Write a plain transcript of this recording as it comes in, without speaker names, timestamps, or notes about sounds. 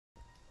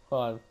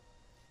Hold on.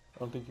 I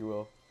don't think you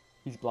will.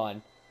 He's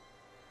blind.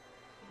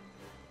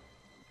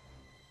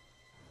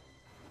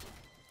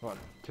 Come on,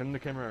 turn the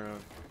camera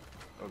around.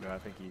 Oh god, I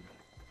think he...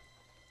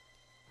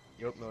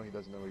 Yup, no, he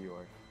doesn't know where you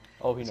are.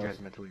 Oh, he This knows.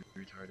 guy's mentally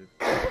retarded.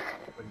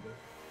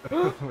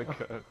 Oh my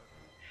god.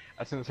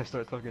 As soon as I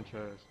start talking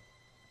trash.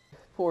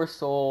 Poor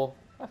soul.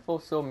 I feel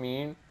so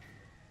mean.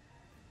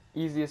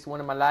 Easiest one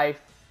in my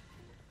life.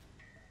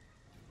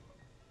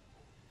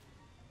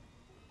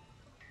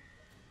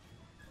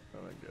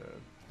 Oh my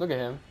god. Look at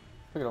him.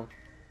 Look at him.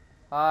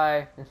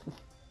 Hi.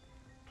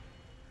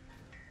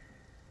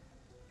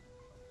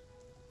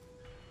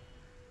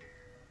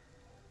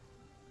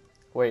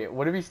 Wait,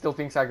 what if he still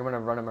thinks I'm gonna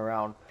run him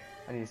around?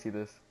 I need to see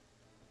this.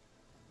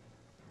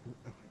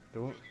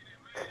 Don't...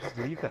 Just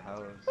leave the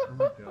house. Oh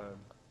my god.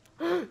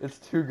 It's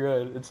too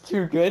good. It's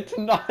too good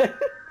to not.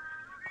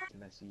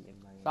 Messy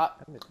in my...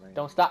 Stop.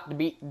 Don't stop the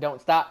beat.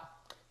 Don't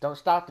stop. Don't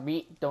stop the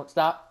beat. Don't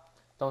stop.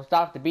 Don't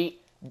stop the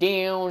beat.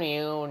 Down,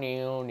 down,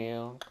 down,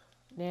 down.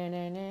 Na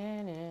na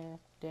na na.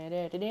 Da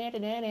da da da da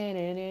da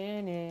da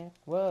da da.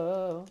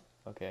 Whoa.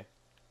 Okay.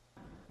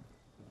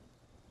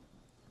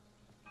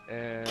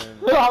 And...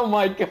 Oh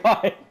my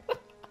god.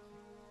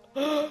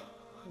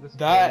 This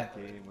That-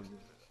 game was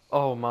just...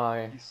 Oh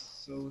my. He's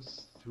so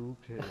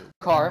stupid.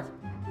 Car.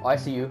 Oh, I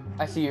see you.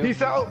 I see you.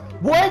 Peace out!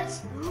 What?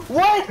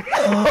 What?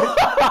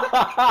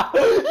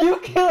 You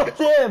killed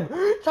him!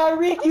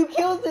 Tyreek, you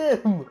killed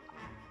him!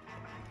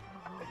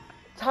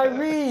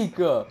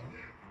 Tyreek!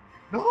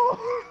 No!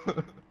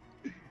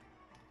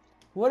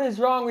 What is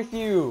wrong with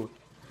you?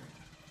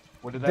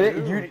 What did I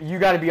do? You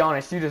gotta be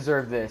honest, you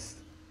deserve this.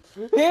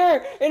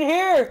 Here! In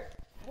here!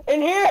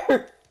 In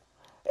here!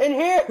 In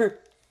here!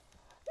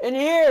 In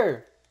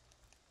here!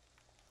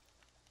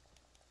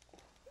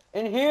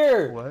 In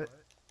here! What?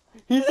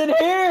 He's in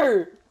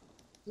here!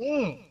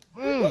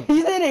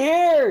 He's in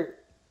here!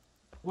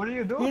 What are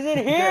you doing? He's in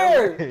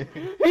here!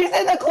 He's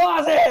in the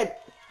closet!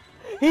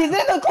 He's in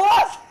the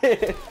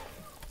closet!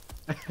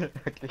 I can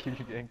hear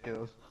you getting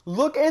killed.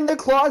 Look in the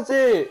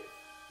closet!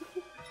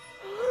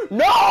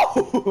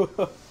 No!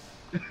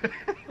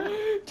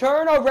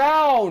 Turn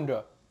around!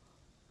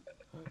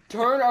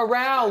 Turn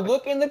around!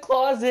 Look in the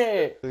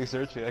closet! He's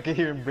searching. I can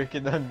hear him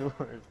breaking down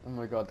doors. Oh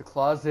my god, the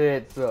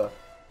closet. The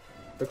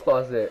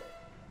closet.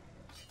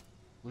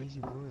 What is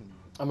he doing?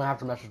 I'm gonna have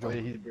to message Oh yeah,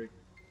 him. he's breaking.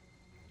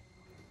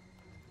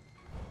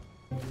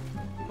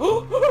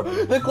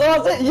 The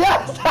closet!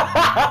 Yes!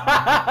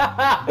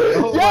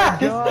 Oh yes!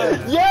 my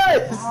god!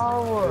 Yes!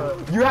 How?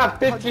 You have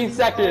 15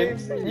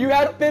 seconds! You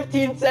have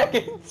 15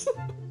 seconds!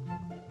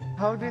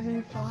 How did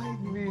he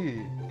find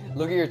me?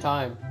 Look at your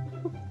time.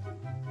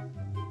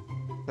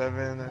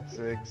 7,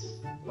 6,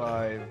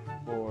 5,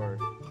 4,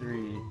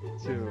 3,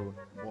 2,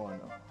 1.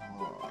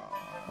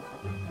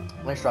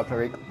 Nice job,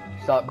 Tariq.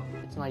 Stop.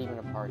 It's not even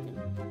a party.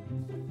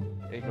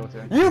 Hey, go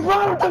to. You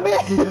brought him to me!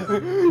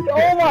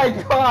 Oh my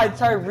god,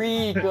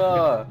 Tyreek!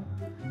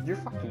 You're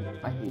fucking...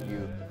 I hate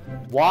you.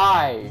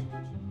 Why?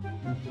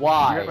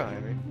 Why? You're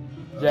behind me.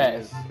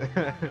 Yes.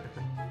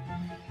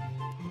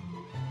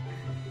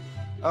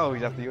 Oh,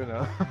 he's after you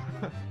now.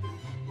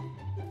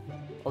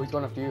 Oh, he's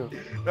going after you.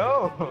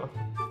 No!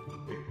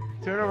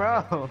 Turn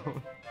around!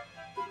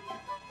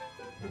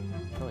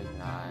 No, he's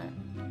not.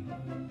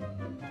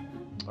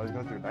 Oh, he's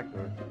going through the back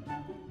door.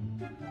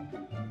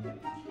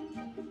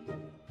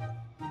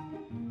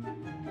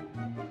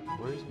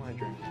 Where's my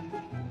drink?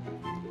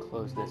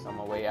 Close this on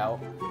my way out.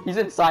 He's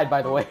inside,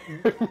 by the way.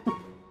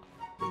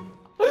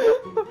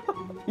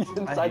 He's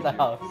inside the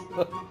house.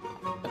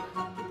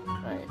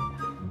 Alright.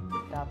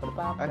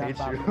 I hate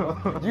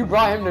you. You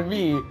brought him to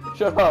me.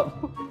 Shut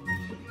up.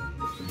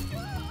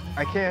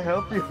 I can't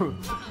help you.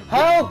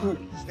 Help!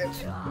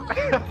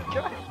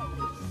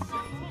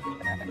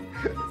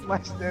 My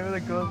stamina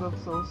goes up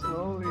so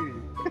slowly.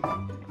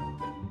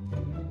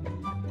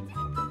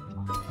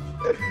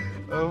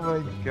 Oh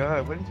my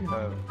god, what did you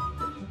have?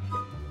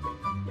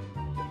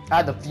 I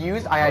had the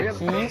fuse, I had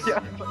keys,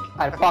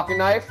 I had a pocket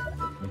knife.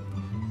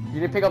 You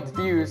didn't pick up the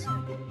fuse.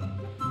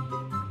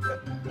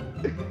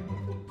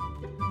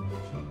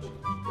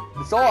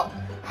 It's all.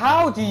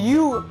 How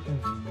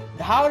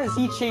does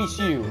he chase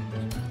you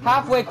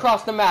halfway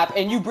across the map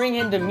and you bring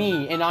him to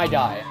me and I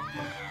die?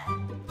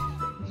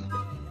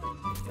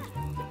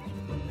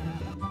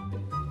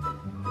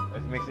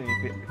 It makes me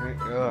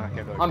I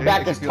can't do it. I'm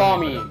back as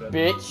Tommy,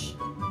 bitch.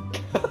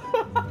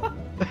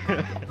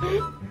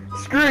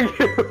 Screw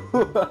you.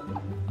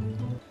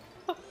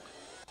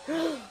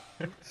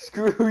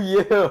 Screw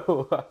you.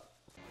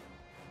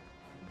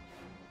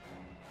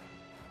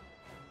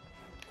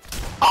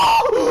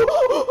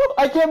 Oh!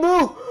 I can't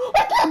move.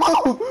 I can't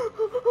move.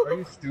 Are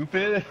you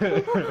stupid?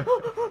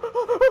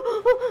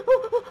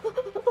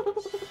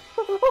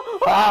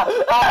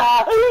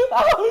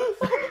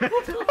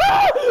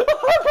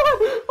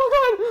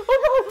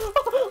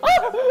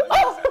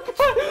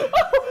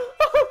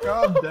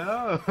 Calm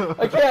down.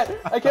 I can't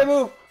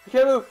move. I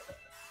can't move.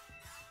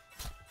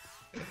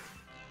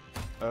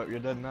 Oh, you're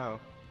dead now.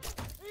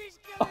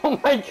 Oh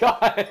my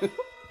god.